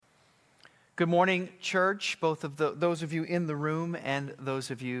Good morning, church, both of those of you in the room and those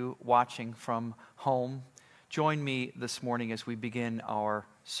of you watching from home. Join me this morning as we begin our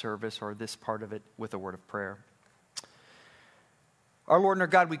service, or this part of it, with a word of prayer. Our Lord and our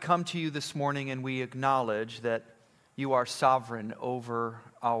God, we come to you this morning and we acknowledge that you are sovereign over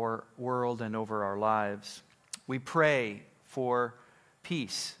our world and over our lives. We pray for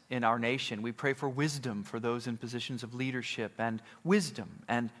peace in our nation. We pray for wisdom for those in positions of leadership, and wisdom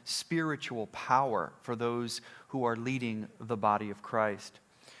and spiritual power for those who are leading the body of Christ.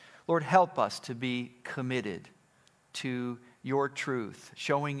 Lord, help us to be committed to your truth,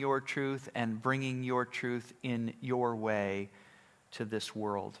 showing your truth and bringing your truth in your way to this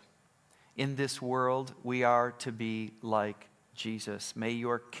world. In this world, we are to be like Jesus. May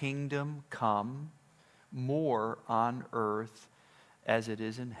your kingdom come more on earth as it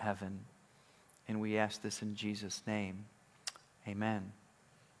is in heaven. And we ask this in Jesus' name. Amen.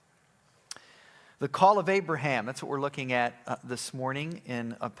 The call of Abraham, that's what we're looking at this morning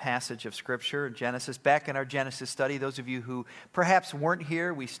in a passage of Scripture, Genesis. Back in our Genesis study, those of you who perhaps weren't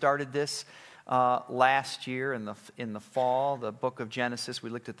here, we started this last year in the fall, the book of Genesis. We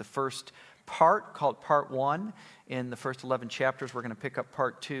looked at the first part, called Part 1. In the first 11 chapters, we're going to pick up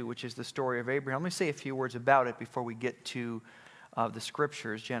Part 2, which is the story of Abraham. Let me say a few words about it before we get to the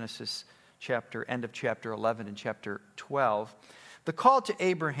Scriptures, Genesis end of chapter 11 and chapter 12. The call to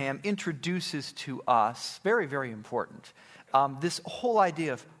Abraham introduces to us, very, very important, this whole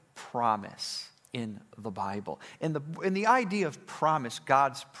idea of promise in the Bible. And the idea of promise,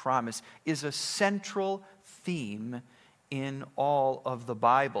 God's promise, is a central theme in all of the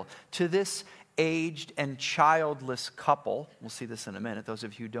Bible. To this aged and childless couple, we'll see this in a minute, those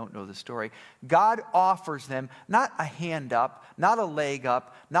of you who don't know the story, God offers them not a hand up, not a leg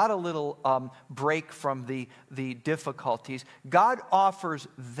up, not a little break from the difficulties. God offers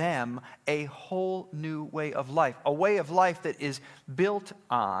them a whole new way of life, a way of life that is built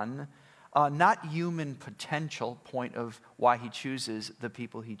on not human potential, point of why he chooses the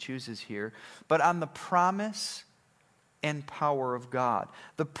people he chooses here, but on the promise and power of God.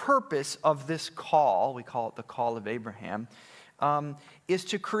 The purpose of this call, we call it the call of Abraham, is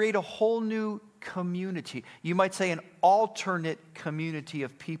to create a whole new community. You might say an alternate community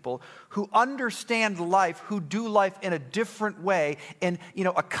of people who understand life, who do life in a different way, in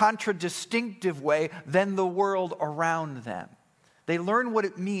a contradistinctive way than the world around them. They learn what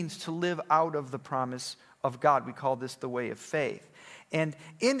it means to live out of the promise of God. We call this the way of faith. And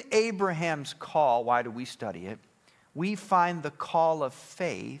in Abraham's call, why do we study it? We find the call of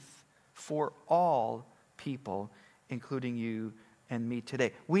faith for all people, including you and me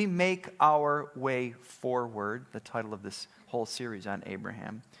today. We make our way forward, the title of this whole series on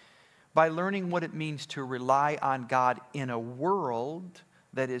Abraham, by learning what it means to rely on God in a world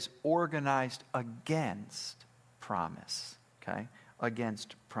that is organized against promise. Okay?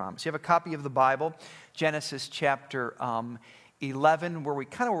 Against promise. You have a copy of the Bible, Genesis chapter 11, where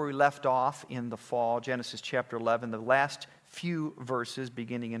we left off in the fall, Genesis chapter 11, the last few verses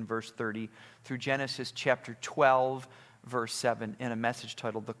beginning in verse 30 through Genesis chapter 12, verse 7, in a message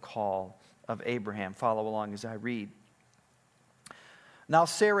titled The Call of Abraham. Follow along as I read. Now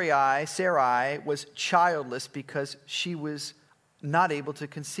Sarai was childless because she was not able to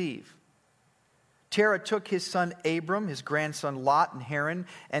conceive. Terah took his son Abram, his grandson Lot, and Haran,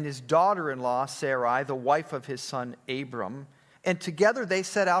 and his daughter-in-law Sarai, the wife of his son Abram, and together they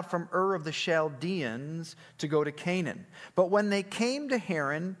set out from Ur of the Chaldeans to go to Canaan. But when they came to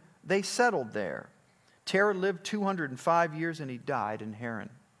Haran, they settled there. Terah lived 205 years, and he died in Haran.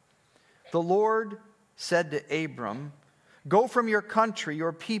 The Lord said to Abram, "Go from your country,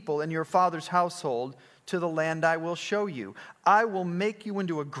 your people, and your father's household to the land I will show you. I will make you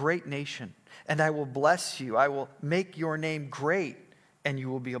into a great nation, and I will bless you. I will make your name great, and you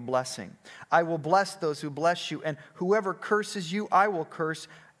will be a blessing. I will bless those who bless you, and whoever curses you, I will curse,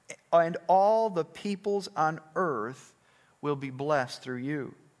 and all the peoples on earth will be blessed through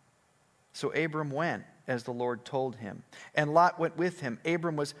you." So Abram went as the Lord told him, and Lot went with him.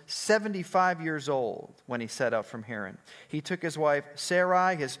 Abram was 75 years old when he set out from Haran. He took his wife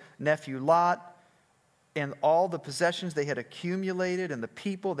Sarai, his nephew Lot, and all the possessions they had accumulated and the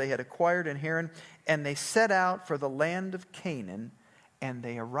people they had acquired in Haran, and they set out for the land of Canaan, and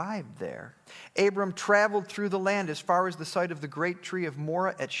they arrived there. Abram traveled through the land as far as the site of the great tree of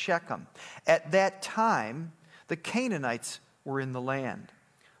Moreh at Shechem. At that time, the Canaanites were in the land.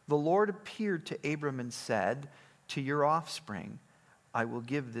 The Lord appeared to Abram and said, "To your offspring I will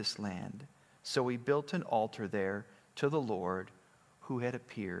give this land." So he built an altar there to the Lord who had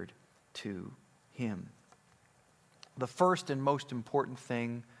appeared to him. The first and most important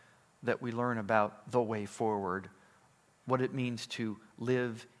thing that we learn about the way forward, what it means to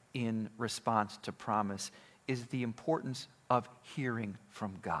live in response to promise, is the importance of hearing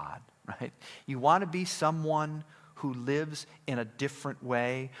from God, right? You want to be someone who lives in a different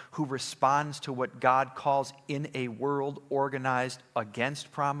way, who responds to what God calls in a world organized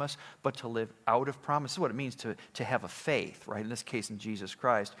against promise, but to live out of promise. This is what it means to have a faith, right? In this case, in Jesus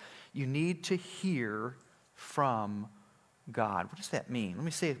Christ. You need to hear from God. What does that mean?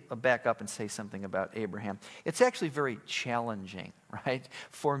 Let me back up and say something about Abraham. It's actually very challenging, right,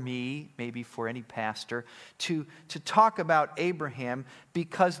 for me, maybe for any pastor, to talk about Abraham,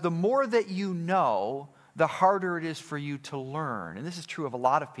 because the more that you know, the harder it is for you to learn. And this is true of a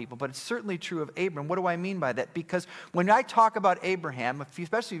lot of people, but it's certainly true of Abraham. What do I mean by that? Because when I talk about Abraham,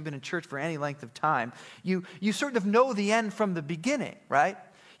 especially if you've been in church for any length of time, you sort of know the end from the beginning, right?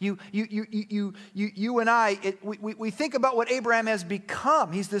 You and I, we think about what Abraham has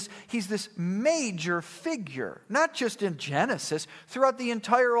become. He's this major figure, not just in Genesis, throughout the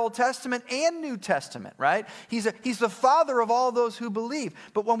entire Old Testament and New Testament, right? He's the father of all those who believe.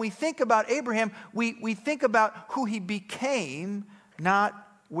 But when we think about Abraham, we think about who he became, not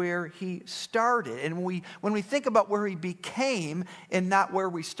where he started. And when we think about where he became and not where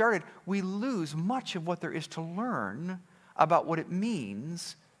we started, we lose much of what there is to learn about what it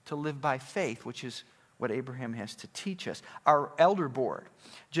means to live by faith, which is what Abraham has to teach us. Our elder board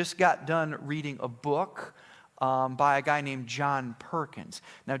just got done reading a book by a guy named John Perkins.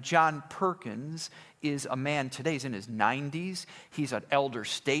 Now, John Perkins is a man today, he's in his 90s. He's an elder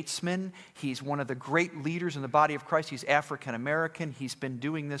statesman. He's one of the great leaders in the body of Christ. He's African American. He's been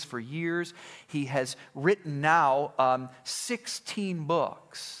doing this for years. He has written now 16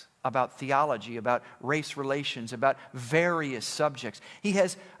 books about theology, about race relations, about various subjects.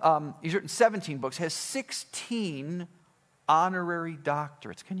 He's written 17 books, has 16 honorary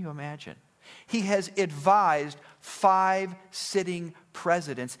doctorates. Can you imagine? He has advised 5 sitting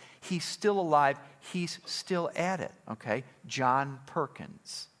presidents. He's still alive. He's still at it, okay? John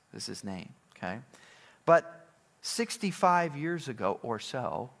Perkins is his name, okay? But 65 years ago or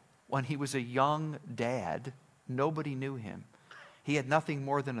so, when he was a young dad, nobody knew him. He had nothing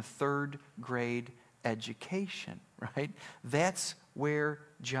more than a 3rd grade education, right? That's where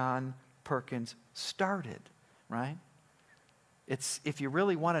John Perkins started, right? If you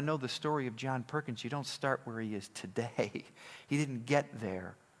really want to know the story of John Perkins, you don't start where he is today. He didn't get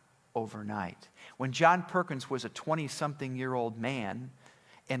there overnight. When John Perkins was a 20-something-year-old man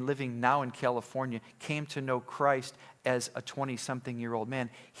and living now in California, came to know Christ as a 20-something-year-old man,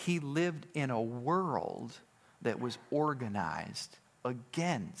 he lived in a world that was organized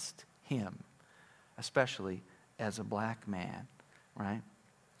against him, especially as a black man, right?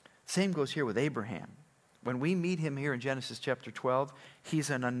 Same goes here with Abraham. When we meet him here in Genesis chapter 12,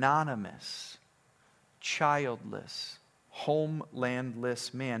 he's an anonymous, childless,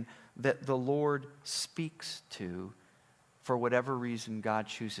 homelandless man that the Lord speaks to for whatever reason God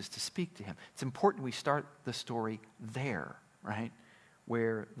chooses to speak to him. It's important we start the story there, right?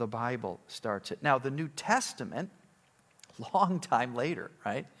 Where the Bible starts it. Now, the New Testament, long time later,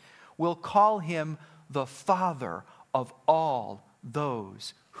 right, will call him the father of all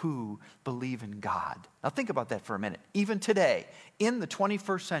those who believe in God. Now, think about that for a minute. Even today, in the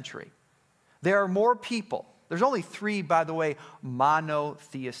 21st century, there are more people. There's only 3, by the way,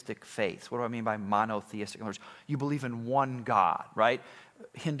 monotheistic faiths. What do I mean by monotheistic? In other words, you believe in one God, right?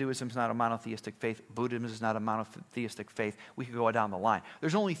 Hinduism is not a monotheistic faith. Buddhism is not a monotheistic faith. We could go down the line.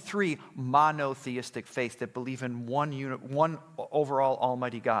 There's only 3 monotheistic faiths that believe in one overall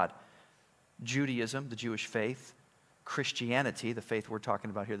almighty God. Judaism, the Jewish faith, Christianity, the faith we're talking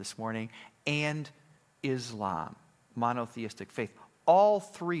about here this morning, and Islam, monotheistic faith. All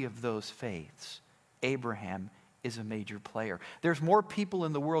 3 of those faiths, Abraham is a major player. There's more people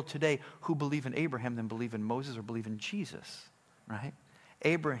in the world today who believe in Abraham than believe in Moses or believe in Jesus, right?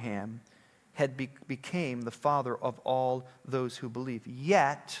 Abraham became the father of all those who believe.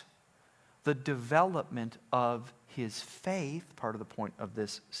 Yet, the development of his faith, part of the point of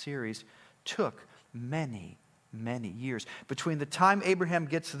this series, took many, many years. Between the time Abraham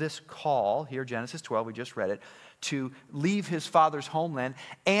gets this call, here, Genesis 12, we just read it, to leave his father's homeland,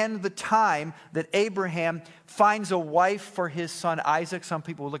 and the time that Abraham finds a wife for his son Isaac. Some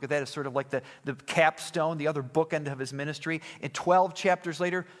people will look at that as sort of like the capstone, the other bookend of his ministry. And 12 chapters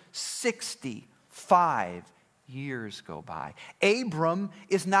later, 65 years go by. Abram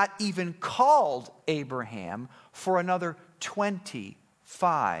is not even called Abraham for another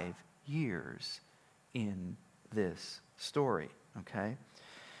 25 years in this story, okay?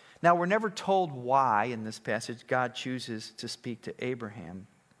 Now, we're never told why in this passage God chooses to speak to Abraham.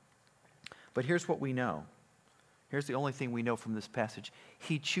 But here's what we know. Here's the only thing we know from this passage.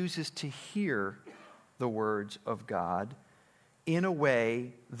 He chooses to hear the words of God in a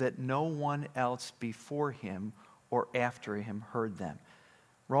way that no one else before him or after him heard them.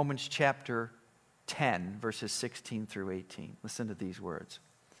 Romans chapter 10, verses 16 through 18. Listen to these words.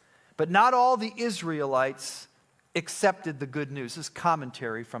 But not all the Israelites accepted the good news. This is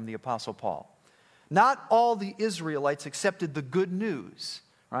commentary from the Apostle Paul. Not all the Israelites accepted the good news,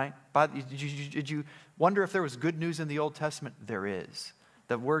 right? Did you wonder if there was good news in the Old Testament? There is.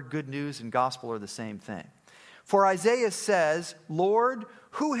 The word good news and gospel are the same thing. For Isaiah says, Lord,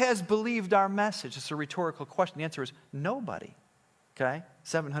 who has believed our message? It's a rhetorical question. The answer is nobody. Okay?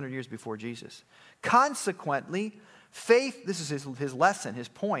 700 years before Jesus. Consequently, faith, this is his lesson, his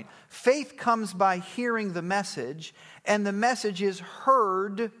point. Faith comes by hearing the message, and the message is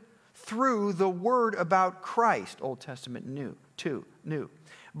heard through the word about Christ. Old Testament, new.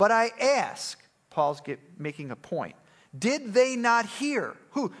 But I ask, Paul's making a point, did they not hear?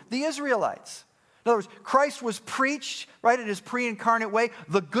 Who? The Israelites. In other words, Christ was preached, right, in his pre-incarnate way.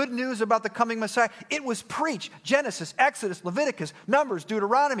 The good news about the coming Messiah, it was preached. Genesis, Exodus, Leviticus, Numbers,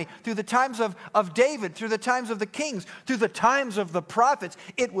 Deuteronomy, through the times of David, through the times of the kings, through the times of the prophets,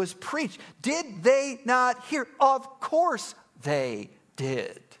 it was preached. Did they not hear? Of course they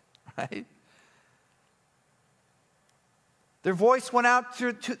did, right? Their voice went out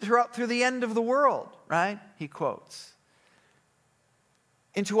through the end of the world, right? He quotes.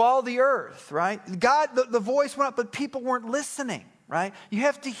 Into all the earth, right? God, the voice went up, but people weren't listening, right? You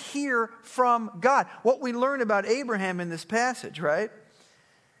have to hear from God. What we learn about Abraham in this passage, right,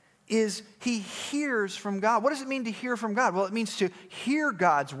 is he hears from God. What does it mean to hear from God? Well, it means to hear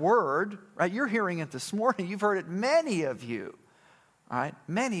God's word, right? You're hearing it this morning. You've heard it, many of you, all right?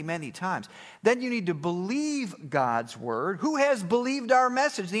 Many, many times. Then you need to believe God's word. Who has believed our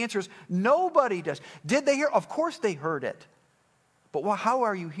message? The answer is nobody does. Did they hear? Of course they heard it. But how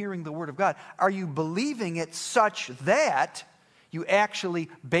are you hearing the word of God? Are you believing it such that you actually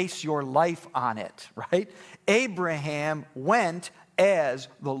base your life on it, right? Abraham went as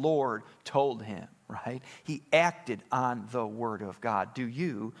the Lord told him, right? He acted on the word of God. Do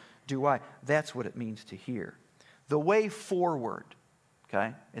you? Do I? That's what it means to hear. The way forward,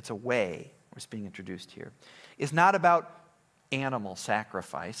 okay? It's a way, it's being introduced here, is not about animal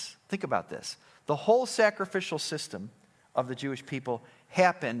sacrifice. Think about this. The whole sacrificial system of the Jewish people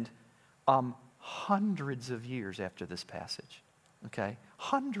happened hundreds of years after this passage. Okay?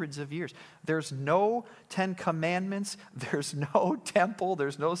 Hundreds of years. There's no 10 Commandments. There's no temple.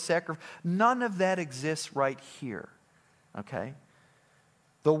 There's no sacrifice. None of that exists right here. Okay?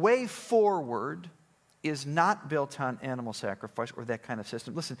 The way forward is not built on animal sacrifice or that kind of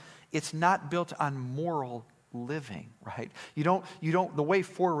system. Listen, it's not built on moral living, right? The way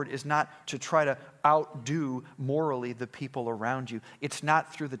forward is not to try to outdo morally the people around you. It's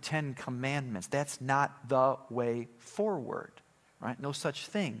not through the 10 Commandments. That's not the way forward, right? No such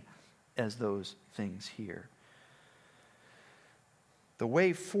thing as those things here. The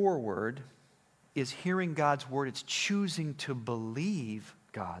way forward is hearing God's word. It's choosing to believe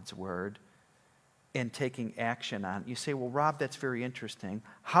God's word and taking action on it. You say, well, Rob, that's very interesting.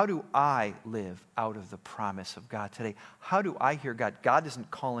 How do I live out of the promise of God today? How do I hear God? God isn't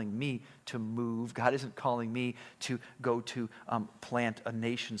calling me to move. God isn't calling me to go to plant a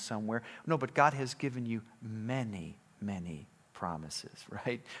nation somewhere. No, but God has given you many, many promises,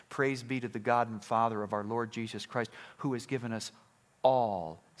 right? Praise be to the God and Father of our Lord Jesus Christ, who has given us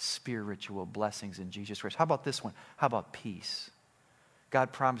all spiritual blessings in Jesus Christ. How about this one? How about peace?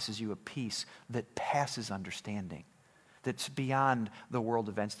 God promises you a peace that passes understanding, that's beyond the world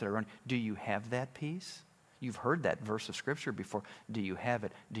events that are running. Do you have that peace? You've heard that verse of Scripture before. Do you have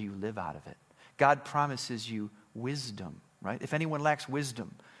it? Do you live out of it? God promises you wisdom, right? If anyone lacks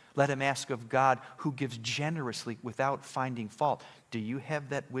wisdom, let him ask of God, who gives generously without finding fault. Do you have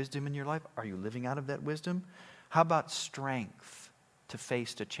that wisdom in your life? Are you living out of that wisdom? How about strength to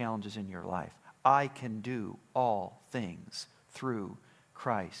face the challenges in your life? I can do all things through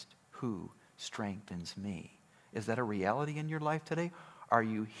Christ who strengthens me. Is that a reality in your life today? Are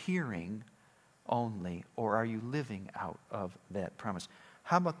you hearing only, or are you living out of that promise?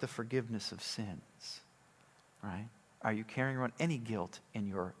 How about the forgiveness of sins? Right? Are you carrying around any guilt in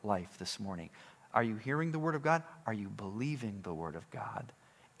your life this morning? Are you hearing the word of God? Are you believing the word of God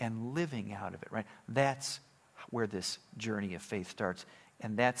and living out of it? Right? That's where this journey of faith starts,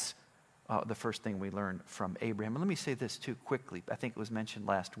 and that's the first thing we learn from Abraham. And let me say this too quickly. I think it was mentioned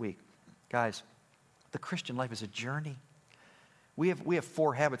last week. Guys, the Christian life is a journey. We have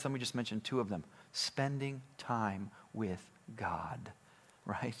 4 habits. Let me just mention 2 of them. Spending time with God,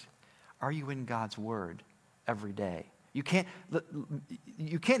 right? are you in God's word every day? You can't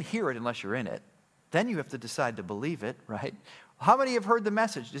hear it unless you're in it. Then you have to decide to believe it, right? How many have heard the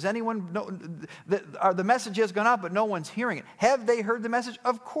message? Does anyone know? The message has gone out, but no one's hearing it. Have they heard the message?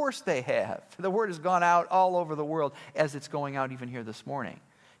 Of course they have. The word has gone out all over the world as it's going out even here this morning.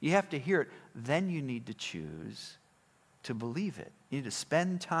 You have to hear it. Then you need to choose to believe it. You need to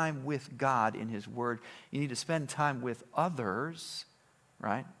spend time with God in his word. You need to spend time with others,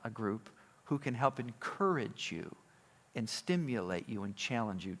 right? A group who can help encourage you and stimulate you and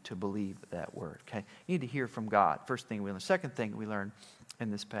challenge you to believe that word, okay? You need to hear from God. First thing we learn. Second thing we learn in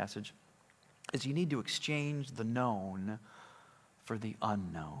this passage is you need to exchange the known for the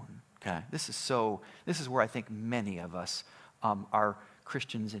unknown, okay? This is where I think many of us are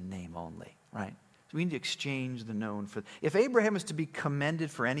Christians in name only, right? So we need to exchange the known for... If Abraham is to be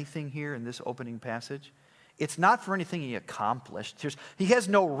commended for anything here in this opening passage, it's not for anything he accomplished. He has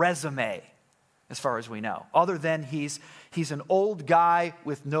no resume, as far as we know, other than he's an old guy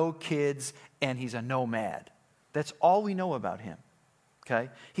with no kids and he's a nomad. That's all we know about him, okay?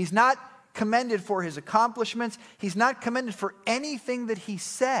 He's not commended for his accomplishments. He's not commended for anything that he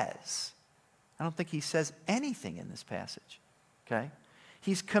says. I don't think he says anything in this passage, okay?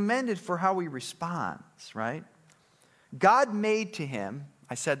 He's commended for how he responds, right? God made to him,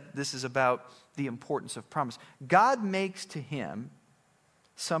 I said this is about the importance of promise. God makes to him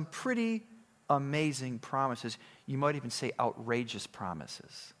some pretty amazing promises. You might even say outrageous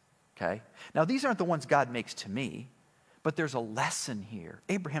promises, okay? Now, these aren't the ones God makes to me, but there's a lesson here.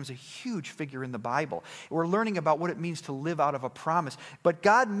 Abraham's a huge figure in the Bible. We're learning about what it means to live out of a promise. But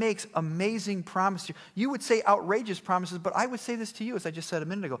God makes amazing promises. You would say outrageous promises, but I would say this to you, as I just said a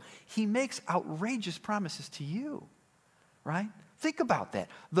minute ago. He makes outrageous promises to you, right? Think about that.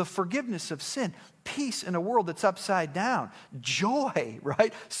 The forgiveness of sin, peace in a world that's upside down, joy,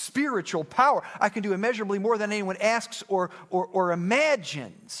 right? Spiritual power. I can do immeasurably more than anyone asks or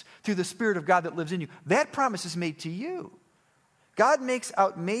imagines through the Spirit of God that lives in you. That promise is made to you. God makes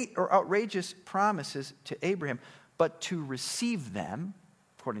outrageous promises to Abraham, but to receive them,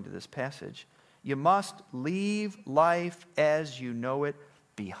 according to this passage, you must leave life as you know it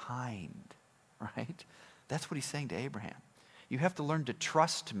behind, right? That's what he's saying to Abraham. You have to learn to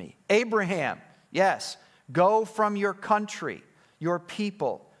trust me. Abraham, yes, go from your country, your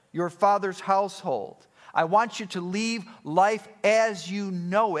people, your father's household. I want you to leave life as you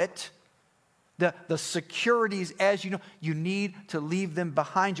know it, the securities as you know. You need to leave them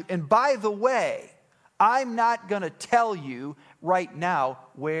behind you. And by the way, I'm not going to tell you right now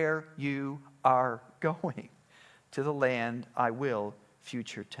where you are going. To the land I will,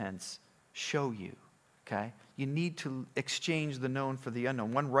 future tense, show you. Okay? You need to exchange the known for the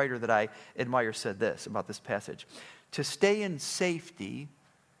unknown. One writer that I admire said this about this passage. To stay in safety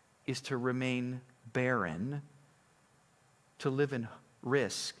is to remain barren. To live in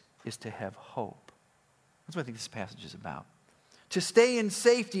risk is to have hope. That's what I think this passage is about. To stay in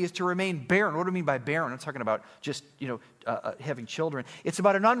safety is to remain barren. What do I mean by barren? I'm not talking about just, having children. It's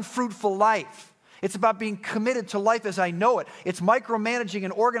about an unfruitful life. It's about being committed to life as I know it. It's micromanaging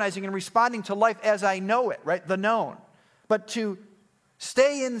and organizing and responding to life as I know it, right? The known. But to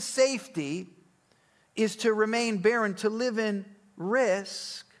stay in safety is to remain barren. To live in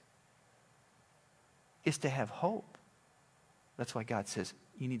risk is to have hope. That's why God says,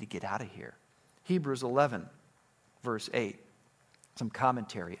 you need to get out of here. Hebrews 11, verse 8. Some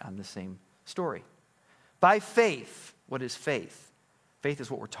commentary on the same story. By faith, what is faith? Faith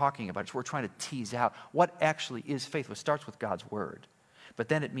is what we're talking about. It's what we're trying to tease out. What actually is faith? Well, it starts with God's word. But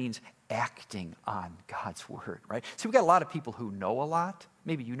then it means acting on God's word, right? See, we've got a lot of people who know a lot.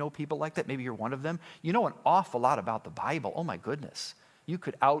 Maybe you know people like that. Maybe you're one of them. You know an awful lot about the Bible. Oh, my goodness. You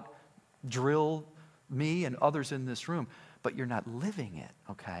could out-drill me and others in this room, but you're not living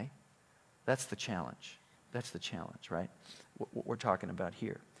it, okay? That's the challenge. That's the challenge, right? What we're talking about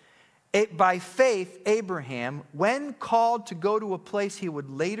here. By faith, Abraham, when called to go to a place he would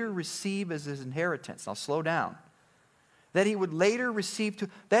later receive as his inheritance. Now, slow down. That he would later receive to.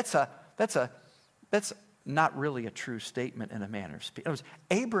 That's not really a true statement in a manner of speaking.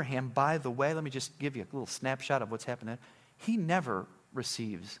 Abraham, by the way, let me just give you a little snapshot of what's happening. He never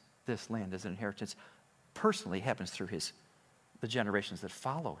receives this land as an inheritance. Personally, it happens through the generations that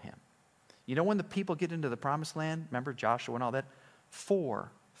follow him. You know when the people get into the promised land? Remember Joshua and all that?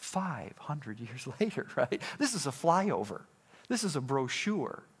 500 years later, right? This is a flyover. This is a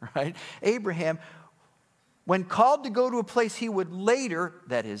brochure, right? Abraham, when called to go to a place he would later,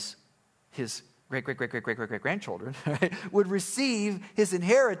 that is, his great-great-great-great-great-great-grandchildren, right, would receive his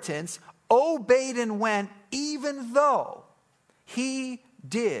inheritance, obeyed and went, even though he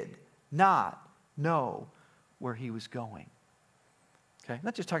did not know where he was going. Okay?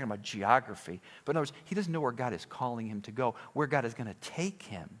 Not just talking about geography, but in other words, he doesn't know where God is calling him to go, where God is going to take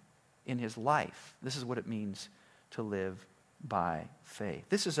him in his life. This is what it means to live by faith.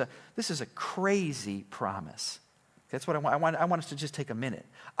 This is a crazy promise. That's what I want us to just take a minute.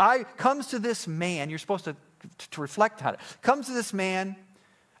 Comes to this man, you're supposed to reflect on it. Comes to this man,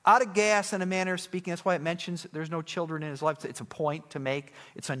 out of gas in a manner of speaking. That's why it mentions there's no children in his life. It's a point to make.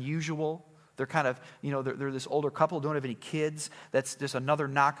 It's unusual. They're kind of, they're this older couple, don't have any kids. That's just another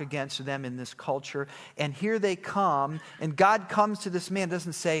knock against them in this culture. And here they come, and God comes to this man,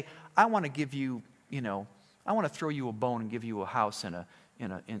 doesn't say, I want to give you, I want to throw you a bone and give you a house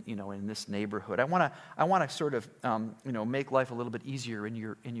in this neighborhood. I want to sort of, make life a little bit easier in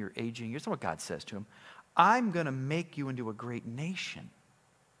your aging. Here's what God says to him. I'm going to make you into a great nation.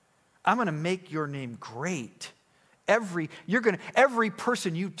 I'm going to make your name great. Every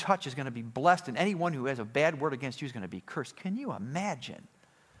person you touch is going to be blessed, and anyone who has a bad word against you is going to be cursed. Can you imagine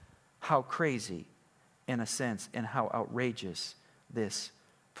how crazy, in a sense, and how outrageous this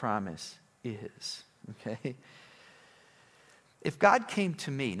promise is? Okay? If God came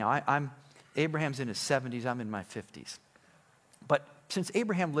to me, now Abraham's in his 70s, I'm in my 50s. But since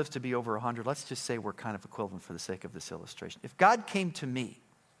Abraham lives to be over 100, let's just say we're kind of equivalent for the sake of this illustration. If God came to me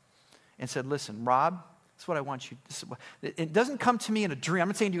and said, listen, Rob, this is what I want you to, it doesn't come to me in a dream. I'm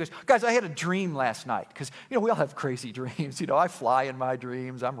not saying to you guys, I had a dream last night. Because, we all have crazy dreams. I fly in my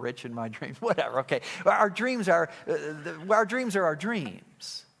dreams. I'm rich in my dreams. Whatever, okay. Our dreams are our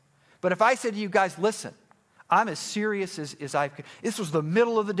dreams. But if I said to you guys, listen, I'm as serious as I could. This was the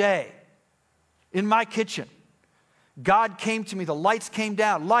middle of the day in my kitchen. God came to me. The lights came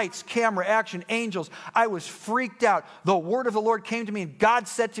down. Lights, camera, action, angels. I was freaked out. The word of the Lord came to me, and God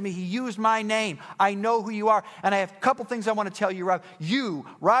said to me, he used my name. I know who you are. And I have a couple things I want to tell you, Rob. You,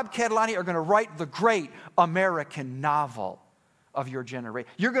 Rob Catalani, are going to write the great American novel of your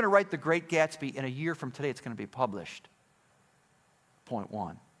generation. You're going to write The Great Gatsby. In a year from today, it's going to be published. Point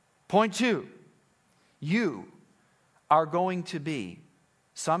one. Point two. You are going to be,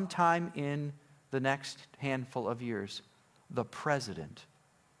 sometime in the next handful of years, the President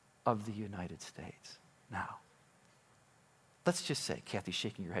of the United States. Now, let's just say, Kathy's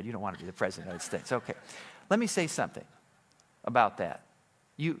shaking your head, you don't want to be the President of the United States. Okay, let me say something about that.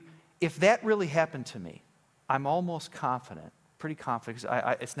 If that really happened to me, I'm almost confident, pretty confident,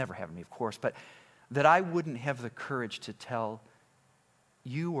 because it's never happened to me, of course, but that I wouldn't have the courage to tell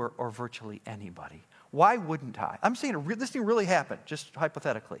you or virtually anybody. Why wouldn't I? I'm saying this thing really happened, just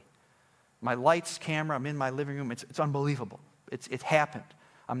hypothetically. My lights, camera, I'm in my living room. It's unbelievable. It happened.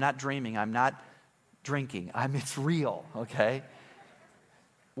 I'm not dreaming. I'm not drinking. It's real, okay?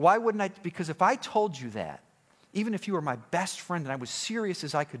 Why wouldn't I? Because if I told you that, even if you were my best friend and I was serious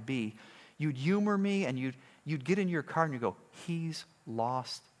as I could be, you'd humor me and you'd get in your car and you'd go, he's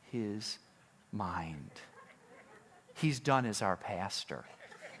lost his mind. He's done as our pastor.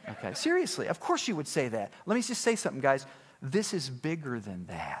 Okay, seriously, of course you would say that. Let me just say something, guys. This is bigger than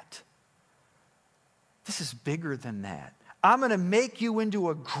that. This is bigger than that. I'm going to make you into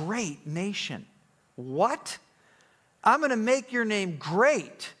a great nation. What? I'm going to make your name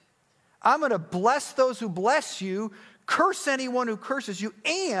great. I'm going to bless those who bless you, curse anyone who curses you,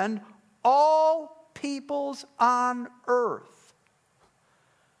 and all peoples on earth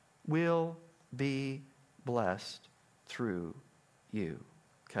will be blessed through you.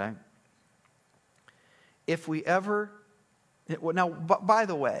 Okay? If we ever... Now, by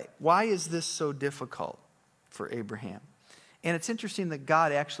the way, why is this so difficult for Abraham? And it's interesting that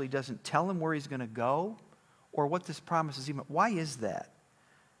God actually doesn't tell him where he's going to go or what this promise is even. Why is that?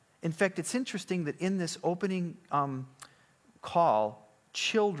 In fact, it's interesting that in this opening call,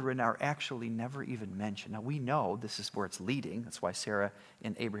 children are actually never even mentioned. Now, we know this is where it's leading. That's why Sarah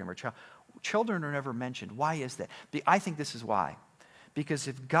and Abraham are child. Children are never mentioned. Why is that? I think this is why. Because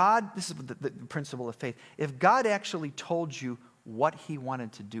if God, this is the principle of faith, if God actually told you what he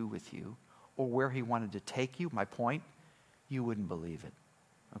wanted to do with you or where he wanted to take you, my point, you wouldn't believe it,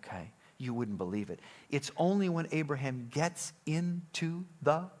 okay? You wouldn't believe it. It's only when Abraham gets into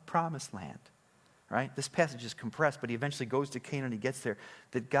the promised land, right? This passage is compressed, but he eventually goes to Canaan, he gets there,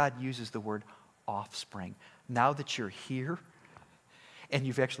 that God uses the word offspring. Now that you're here, and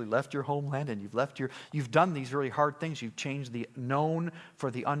you've actually left your homeland, and you've done these really hard things. You've changed the known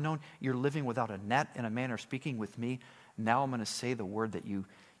for the unknown. You're living without a net, in a manner of speaking, with me. Now I'm going to say the word that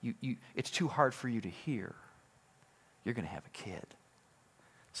it's too hard for you to hear. You're going to have a kid.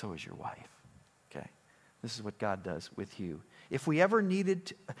 So is your wife. Okay? This is what God does with you. If we ever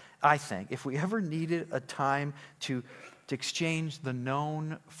needed, if we ever needed a time to to exchange the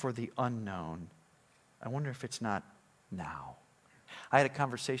known for the unknown. I wonder if it's not now. I had a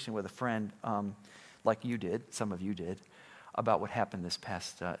conversation with a friend, like you did, some of you did, about what happened this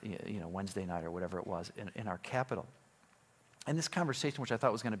past Wednesday night or whatever it was in our capital. And this conversation, which I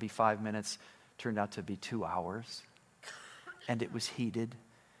thought was going to be 5 minutes, turned out to be 2 hours. And it was heated,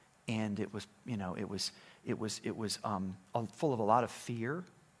 and it was full of a lot of fear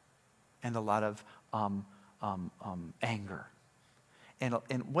and a lot of anger. And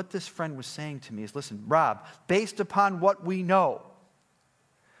what this friend was saying to me is, listen, Rob, based upon what we know,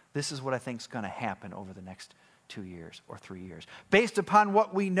 this is what I think is going to happen over the next 2 years or 3 years. Based upon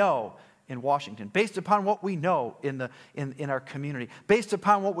what we know in Washington, based upon what we know in our community, based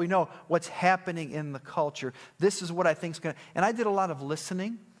upon what we know, what's happening in the culture, this is what I think is going to... And I did a lot of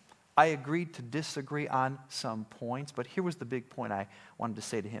listening. I agreed to disagree on some points, but here was the big point I wanted to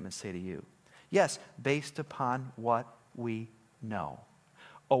say to him and say to you. Yes, based upon what we know.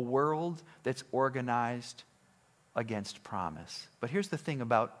 A world that's organized against promise. But here's the thing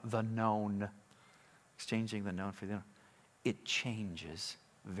about the known, exchanging the known for the unknown. It changes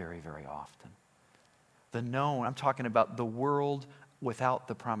very, very often. The known, I'm talking about the world without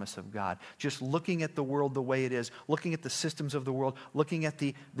the promise of God. Just looking at the world the way it is, looking at the systems of the world, looking at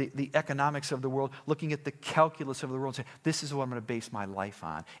the economics of the world, looking at the calculus of the world, saying, this is what I'm going to base my life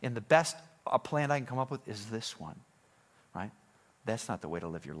on. And the best plan I can come up with is this one, right? That's not the way to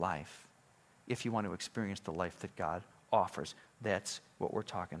live your life. If you want to experience the life that God offers, that's what we're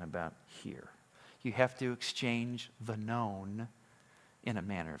talking about here. You have to exchange the known, in a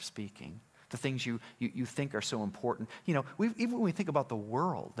manner of speaking. The things you think are so important. You know, even when we think about the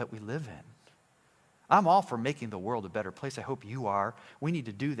world that we live in, I'm all for making the world a better place. I hope you are. We need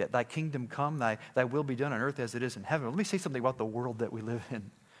to do that. Thy kingdom come, thy will be done on earth as it is in heaven. Let me say something about the world that we live in.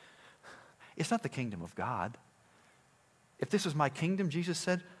 It's not the kingdom of God. If this was my kingdom, Jesus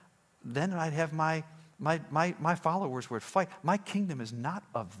said, then I'd have my followers would fight. My kingdom is not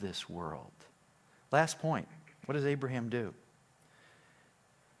of this world. Last point. What does Abraham do?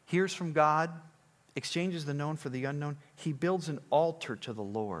 Hears from God, exchanges the known for the unknown. He builds an altar to the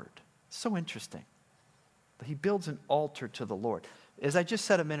Lord. So interesting. He builds an altar to the Lord. As I just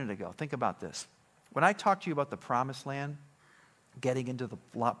said a minute ago, think about this. When I talk to you about the promised land, getting into the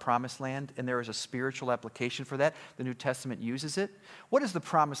promised land, and there is a spiritual application for that, the New Testament uses it. What is the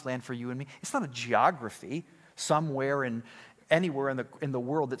promised land for you and me? It's not a geography somewhere anywhere in the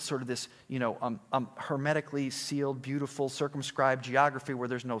world that's sort of this, hermetically sealed, beautiful, circumscribed geography where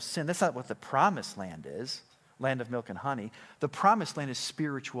there's no sin. That's not what the promised land is, land of milk and honey. The promised land is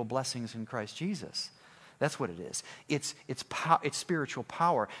spiritual blessings in Christ Jesus. That's what it is. It's spiritual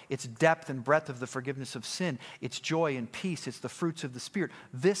power. It's depth and breadth of the forgiveness of sin. It's joy and peace. It's the fruits of the Spirit.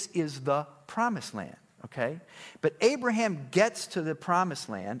 This is the promised land, okay? But Abraham gets to the promised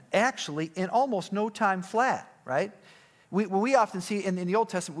land actually in almost no time flat, right? We often see, in the Old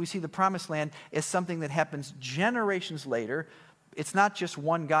Testament, we see the promised land as something that happens generations later. It's not just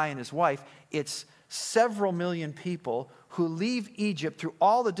one guy and his wife. It's several million people who leave Egypt through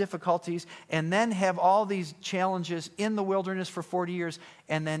all the difficulties and then have all these challenges in the wilderness for 40 years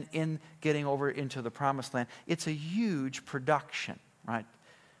and then in getting over into the promised land. It's a huge production, right?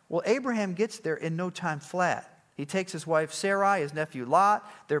 Well, Abraham gets there in no time flat. He takes his wife Sarai, his nephew Lot,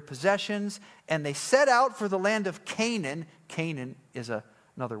 their possessions, and they set out for the land of Canaan. Canaan is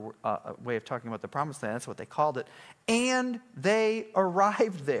another way of talking about the promised land. That's what they called it. And they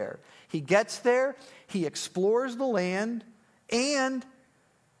arrived there. He gets there, he explores the land, and,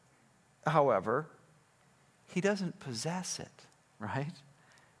 however, he doesn't possess it, right?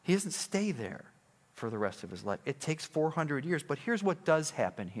 He doesn't stay there for the rest of his life. It takes 400 years, but here's what does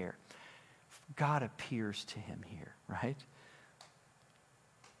happen here. God appears to him here, right?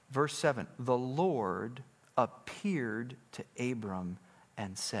 Verse 7, the Lord appeared to Abram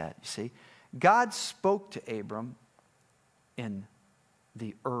and said, you see, God spoke to Abram in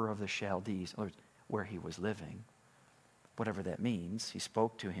the Ur of the Chaldees, where he was living, whatever that means. He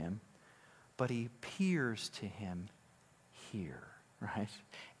spoke to him, but he appears to him here, right?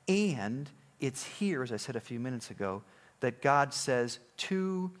 And it's here, as I said a few minutes ago, that God says,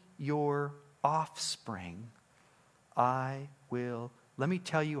 to your offspring, I will. Let me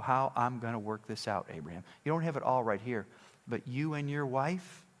tell you how I'm going to work this out, Abraham. You don't have it all right here, but you and your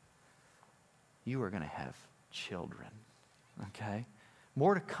wife, you are going to have children, okay?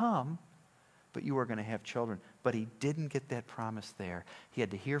 More to come, but you are going to have children. But he didn't get that promise there. He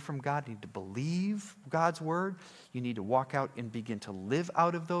had to hear from God. He had to believe God's word. You need to walk out and begin to live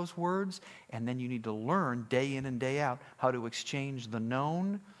out of those words, and then you need to learn day in and day out how to exchange the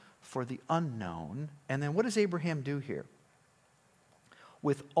known for the unknown. And then what does Abraham do here?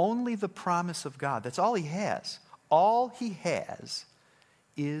 with only the promise of God. That's all he has. All he has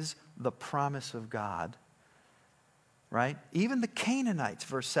is the promise of God. Right? Even the Canaanites,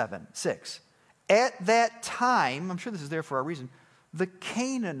 verse 6. At that time, I'm sure this is there for a reason, the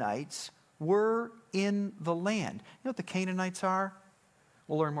Canaanites were in the land. You know what the Canaanites are?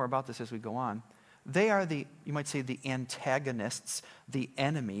 We'll learn more about this as we go on. They are you might say, the antagonists, the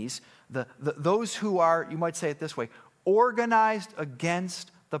enemies, those who are, you might say it this way, organized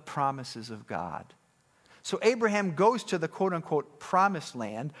against the promises of God. So Abraham goes to the quote-unquote promised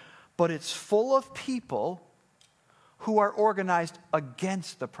land, but it's full of people who are organized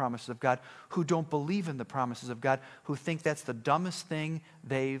against the promises of God, who don't believe in the promises of God, who think that's the dumbest thing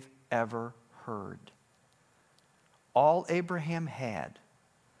they've ever heard. All Abraham had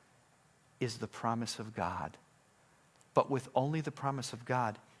is the promise of God. But with only the promise of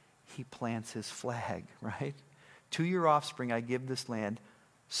God, he plants his flag, right? To your offspring I give this land.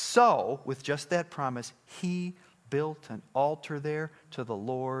 So, with just that promise, he built an altar there to the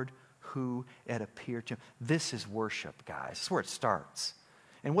Lord who had appeared to him. This is worship, guys. This is where it starts.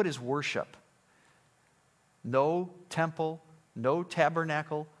 And what is worship? No temple, no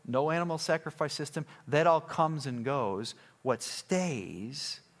tabernacle, no animal sacrifice system. That all comes and goes. What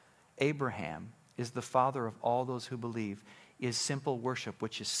stays, Abraham is the father of all those who believe, is simple worship,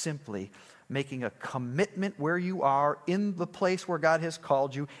 which is simply making a commitment where you are, in the place where God has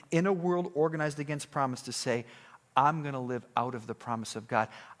called you, in a world organized against promise, to say, I'm going to live out of the promise of God.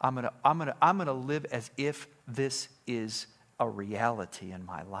 I'm going to live as if this is a reality in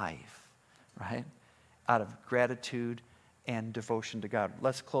my life, right? Out of gratitude and devotion to God.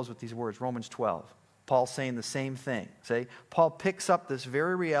 Let's close with these words. Romans 12. Paul saying the same thing. Paul picks up this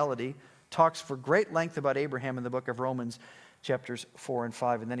very reality, talks for great length about Abraham in the book of Romans, chapters 4 and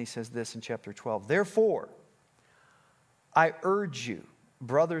 5, and then he says this in chapter 12. Therefore, I urge you,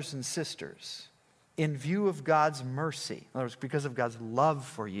 brothers and sisters, in view of God's mercy, in other words, because of God's love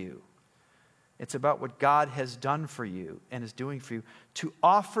for you, it's about what God has done for you and is doing for you, to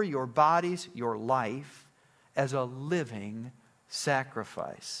offer your bodies, your life, as a living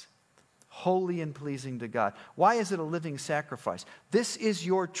sacrifice, holy and pleasing to God. Why is it a living sacrifice? This is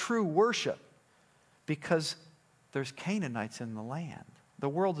your true worship, because there's Canaanites in the land. The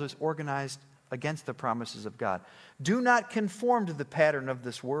world is organized against the promises of God. Do not conform to the pattern of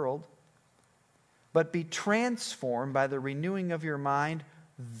this world, but be transformed by the renewing of your mind.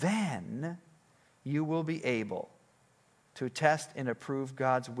 Then you will be able to test and approve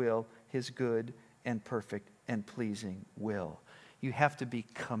God's will, his good and perfect and pleasing will. You have to be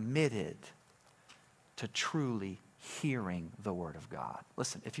committed to truly hearing the Word of God.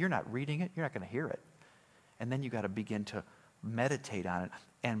 Listen, if you're not reading it, you're not going to hear it. And then you got to begin to meditate on it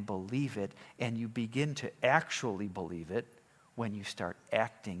and believe it, and you begin to actually believe it when you start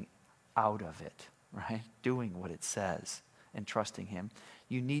acting out of it, right? Doing what it says and trusting Him.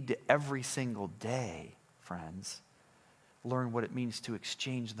 You need to every single day, friends, learn what it means to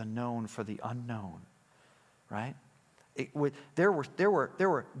exchange the known for the unknown, right? There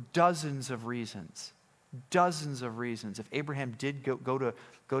were dozens of reasons. If Abraham did go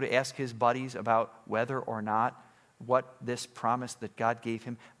to ask his buddies about whether or not what this promise that God gave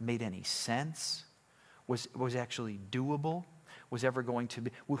him made any sense, was actually doable, who was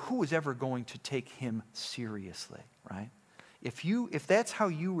ever going to take him seriously, right? If that's how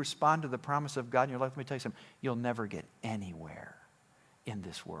you respond to the promise of God in your life, let me tell you something, you'll never get anywhere in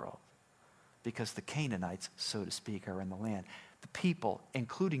this world. Because the Canaanites, so to speak, are in the land. The people,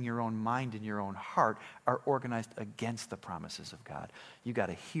 including your own mind and your own heart, are organized against the promises of God. You got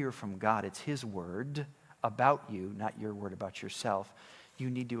to hear from God. It's His word about you, not your word about yourself. You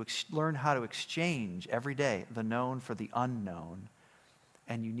need to learn how to exchange every day the known for the unknown.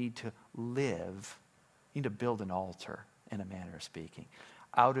 And you need to build an altar, in a manner of speaking.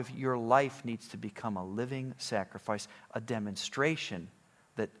 Out of your life needs to become a living sacrifice, a demonstration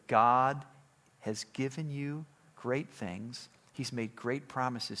that God has given you great things. He's made great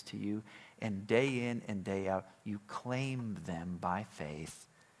promises to you, and day in and day out, you claim them by faith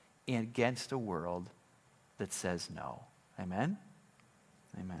against a world that says no. Amen?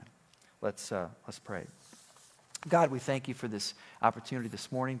 Amen. Let's pray. God, we thank you for this opportunity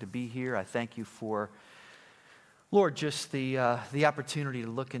this morning to be here. I thank you for, Lord, just the opportunity to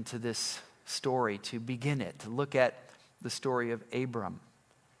look into this story, to begin it, to look at the story of Abram,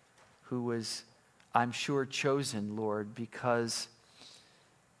 who was, I'm sure, chosen, Lord, because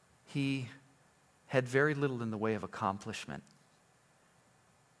he had very little in the way of accomplishment.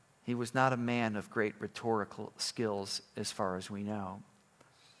 He was not a man of great rhetorical skills, as far as we know.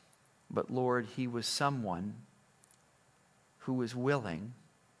 But Lord, he was someone who is willing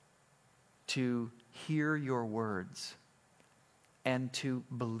to hear your words and to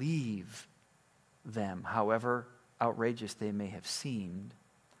believe them, however outrageous they may have seemed,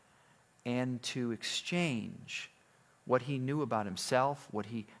 and to exchange what he knew about himself, what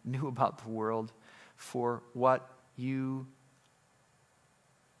he knew about the world, for what you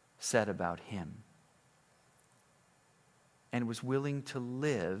said about him, and was willing to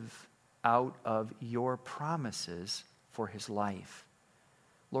live out of your promises for his life.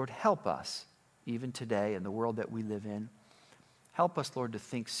 Lord, help us, even today in the world that we live in. Help us, Lord, to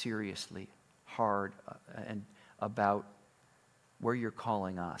think seriously, hard, and about where you're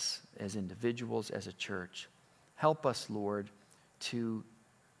calling us as individuals, as a church. Help us, Lord, to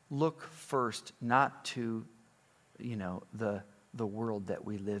look first not to, the world that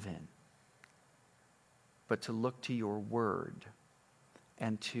we live in, but to look to your word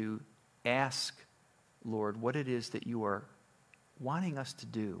and to ask, Lord, what it is that you are wanting us to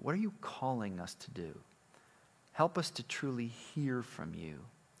do. What are you calling us to do? Help us to truly hear from you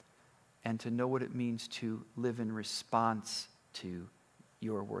and to know what it means to live in response to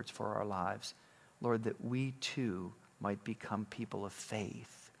your words for our lives. Lord, that we too might become people of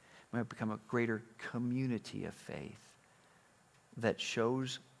faith, might become a greater community of faith that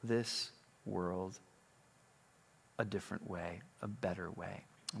shows this world a different way, a better way.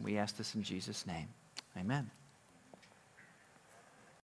 And we ask this in Jesus' name. Amen.